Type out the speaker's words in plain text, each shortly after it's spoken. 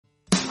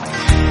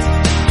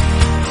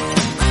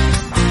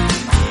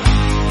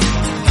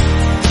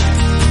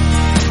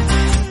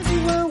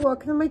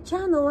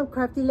channel. I'm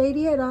Crafty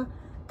Lady Eda.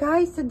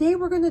 Guys, today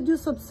we're going to do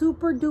some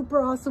super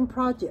duper awesome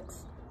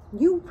projects.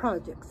 New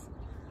projects.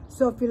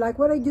 So if you like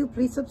what I do,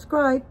 please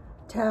subscribe.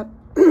 Tap,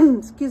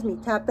 excuse me,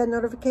 tap that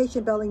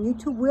notification bell and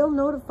YouTube will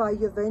notify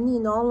you of any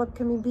and all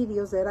upcoming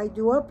videos that I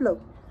do upload.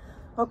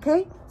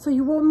 Okay? So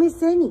you won't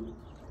miss any.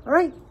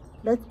 Alright,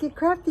 let's get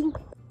crafting.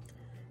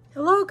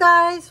 Hello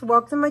guys,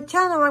 welcome to my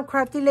channel. I'm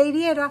Crafty Lady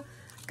Eda.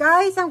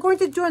 Guys, I'm going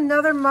to do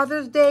another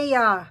Mother's Day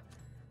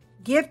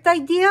gift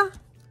idea.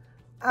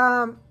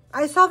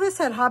 I saw this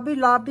at Hobby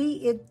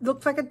Lobby. It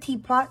looks like a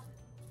teapot.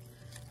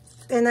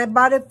 And I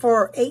bought it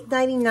for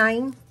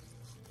 $8.99.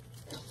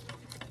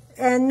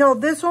 And no,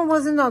 this one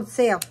wasn't on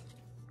sale.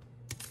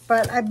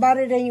 But I bought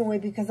it anyway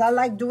because I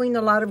like doing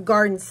a lot of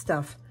garden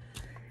stuff.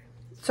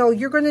 So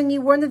you're going to need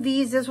one of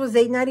these. This was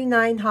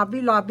 $8.99,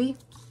 Hobby Lobby.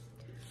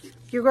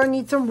 You're going to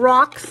need some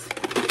rocks.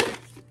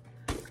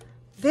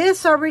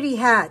 This already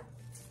had.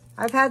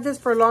 I've had this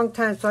for a long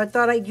time, so I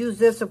thought I'd use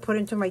this to put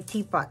into my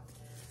teapot.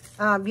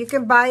 You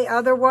can buy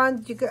other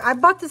ones. I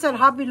bought this at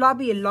Hobby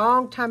Lobby a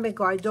long time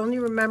ago. I don't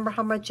even remember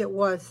how much it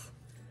was.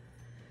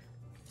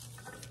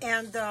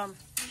 And I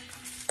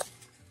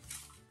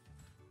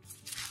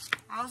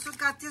also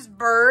got this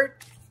bird.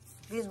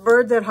 These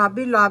birds at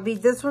Hobby Lobby.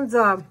 This one's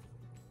a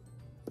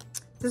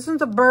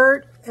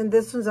bird, and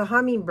this one's a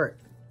hummingbird.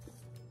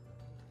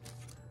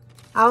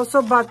 I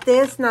also bought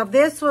this. Now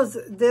this was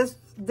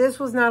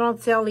not on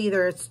sale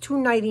either. It's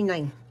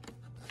 $2.99.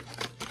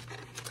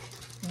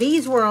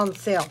 These were on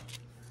sale.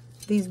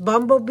 These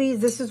bumblebees,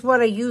 this is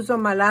what I used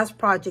on my last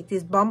project.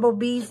 These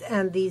bumblebees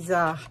and these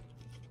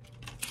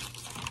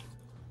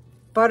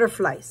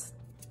butterflies.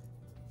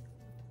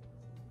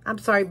 I'm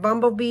sorry,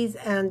 bumblebees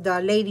and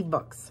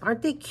ladybugs.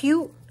 Aren't they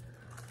cute?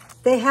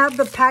 They have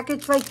the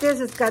package like this.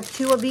 It's got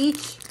 2 of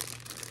each.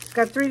 It's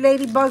got 3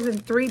 ladybugs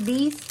and 3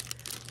 bees.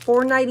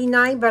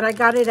 $4.99, but I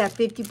got it at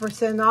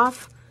 50%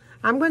 off.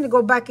 I'm going to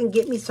go back and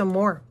get me some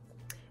more.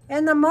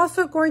 And I'm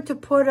also going to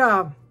put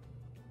a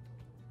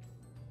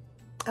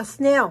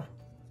snail.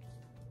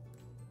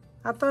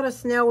 I thought a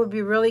snail would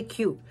be really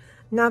cute.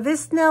 Now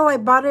this snail, I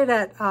bought it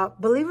at,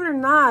 believe it or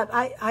not,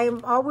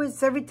 I'm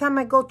always, every time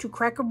I go to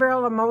Cracker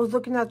Barrel, I'm always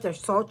looking at their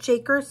salt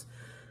shakers.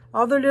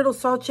 All their little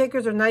salt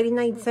shakers are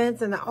 99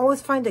 cents, and I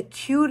always find the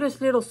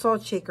cutest little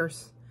salt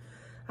shakers.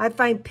 I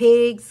find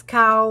pigs,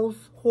 cows,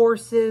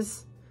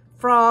 horses,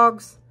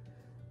 frogs,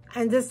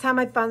 and this time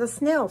I found a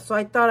snail. So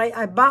I thought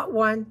I bought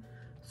one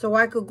so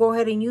I could go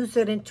ahead and use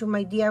it into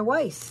my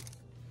DIYs.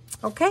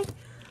 Okay?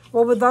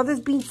 Well, with all this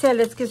being said,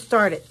 let's get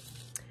started.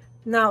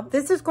 Now,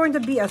 this is going to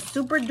be a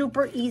super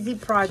duper easy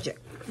project.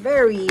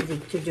 Very easy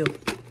to do.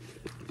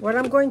 What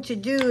I'm going to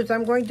do is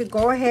I'm going to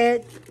go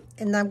ahead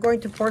and I'm going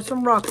to pour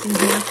some rocks in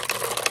here.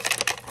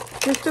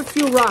 Just a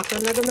few rocks.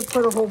 I'm not going to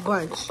put a whole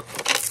bunch.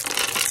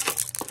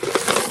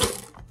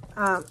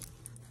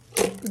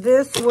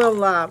 This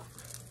will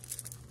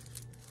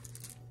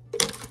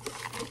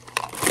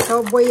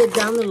help weigh it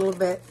down a little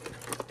bit.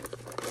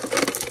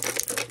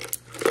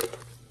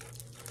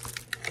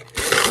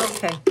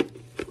 Okay.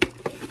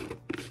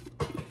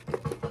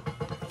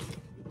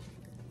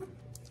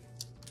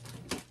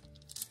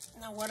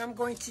 Now what I'm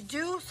going to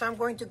do, so I'm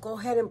going to go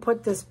ahead and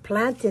put this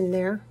plant in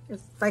there.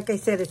 It's, like I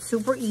said, it's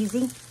super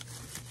easy.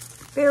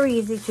 Very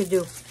easy to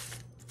do.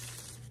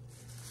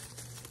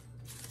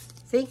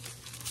 See?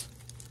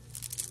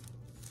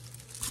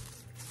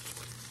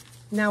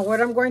 Now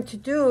what I'm going to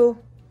do,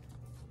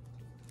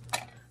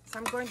 so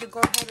I'm going to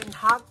go ahead and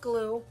hot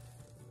glue.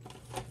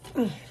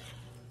 I'm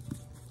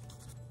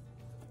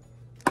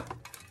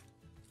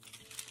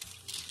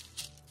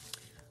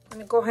going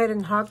to go ahead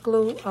and hot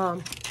glue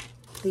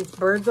these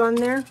birds on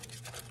there.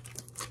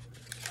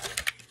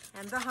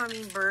 And the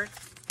hummingbird.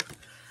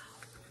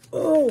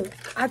 Oh,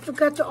 I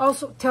forgot to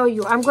also tell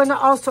you, I'm going to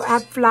also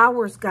add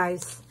flowers,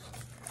 guys.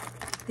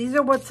 These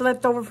are what's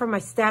left over from my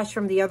stash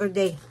from the other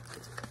day.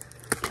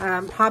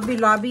 Hobby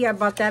Lobby, I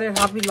bought that at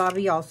Hobby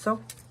Lobby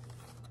also.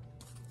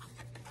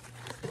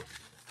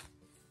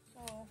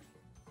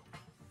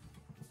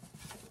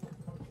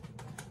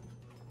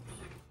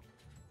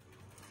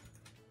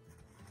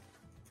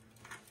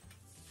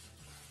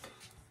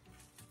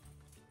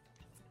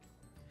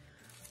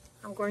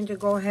 I'm going to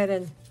go ahead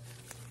and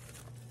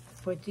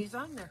put these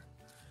on there.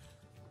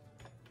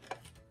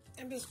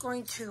 I'm just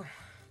going to,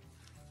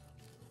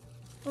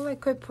 well, I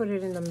could put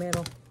it in the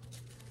middle.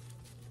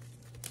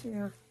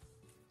 Yeah.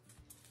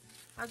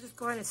 I'll just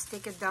go ahead and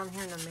stick it down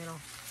here in the middle.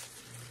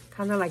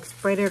 Kind of like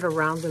spread it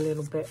around a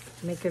little bit.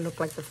 Make it look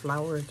like the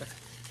flowers.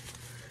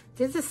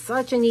 This is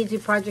such an easy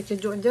project to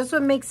do. And this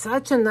would make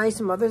such a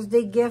nice Mother's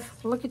Day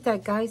gift. Look at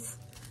that, guys.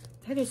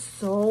 That is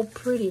so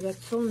pretty.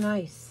 That's so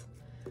nice.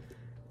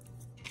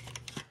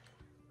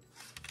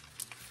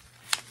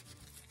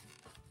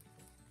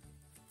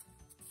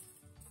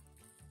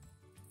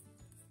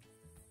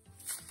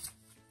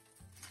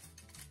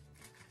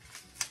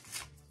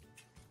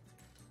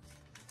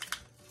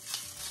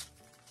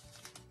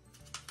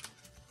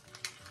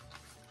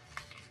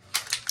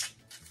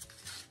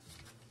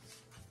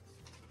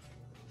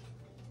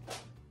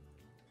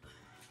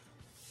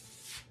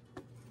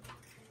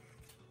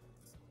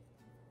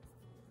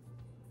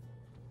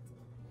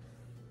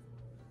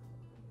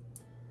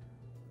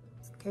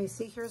 Okay,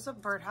 see, here's a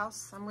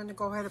birdhouse. I'm going to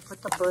go ahead and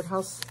put the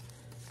birdhouse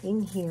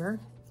in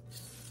here.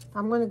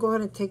 I'm going to go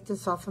ahead and take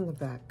this off from the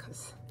back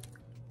because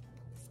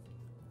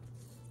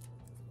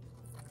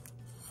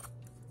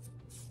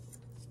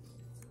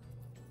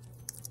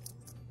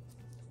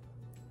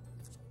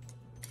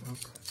okay.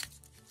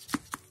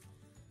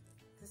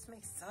 This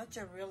makes such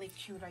a really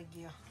cute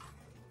idea.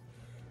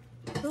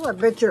 Oh, I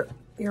bet your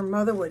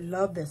mother would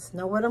love this.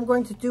 Now what I'm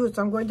going to do is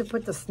I'm going to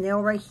put the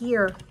snail right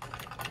here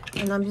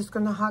and I'm just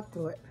going to hot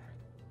glue it.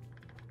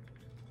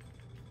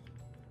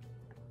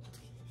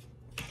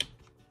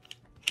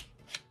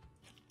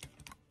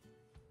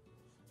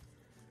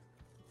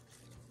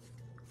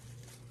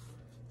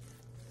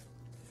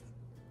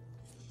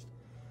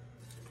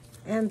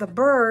 And the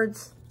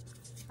birds,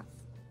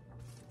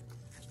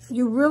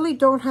 you really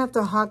don't have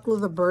to hot glue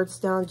the birds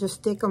down. Just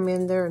stick them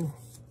in there. And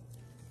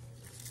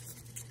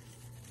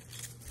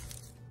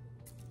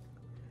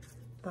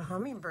the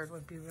hummingbird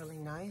would be really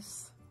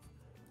nice.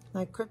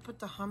 I could put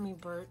the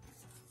hummingbird.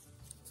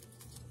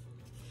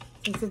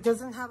 Since it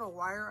doesn't have a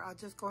wire, I'll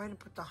just go ahead and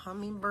put the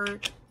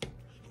hummingbird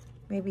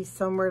maybe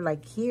somewhere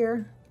like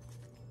here.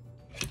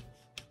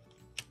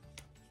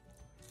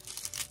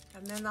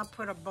 And then I'll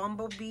put a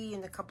bumblebee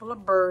and a couple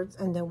of birds,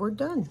 and then we're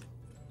done.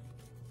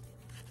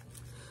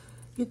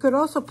 You could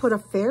also put a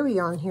fairy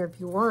on here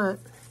if you want.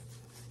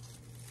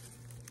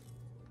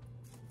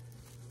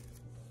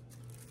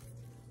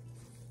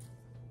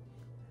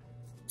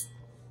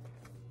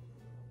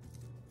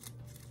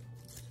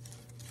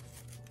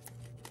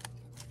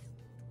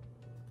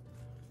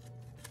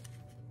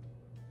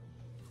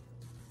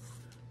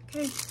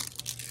 Okay.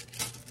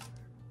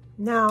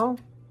 Now,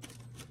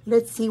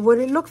 let's see what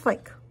it looks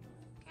like.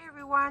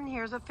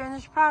 Here's a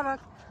finished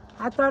product.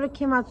 I thought it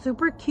came out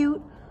super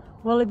cute.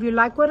 Well, if you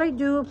like what I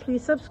do,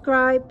 please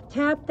subscribe,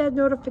 tap that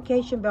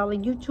notification bell,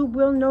 and YouTube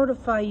will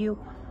notify you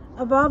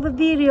of all the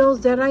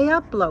videos that I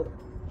upload.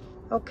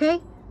 Okay?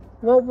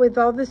 Well, with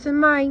all this in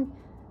mind,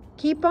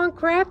 keep on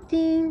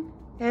crafting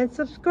and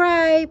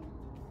subscribe.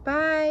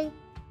 Bye.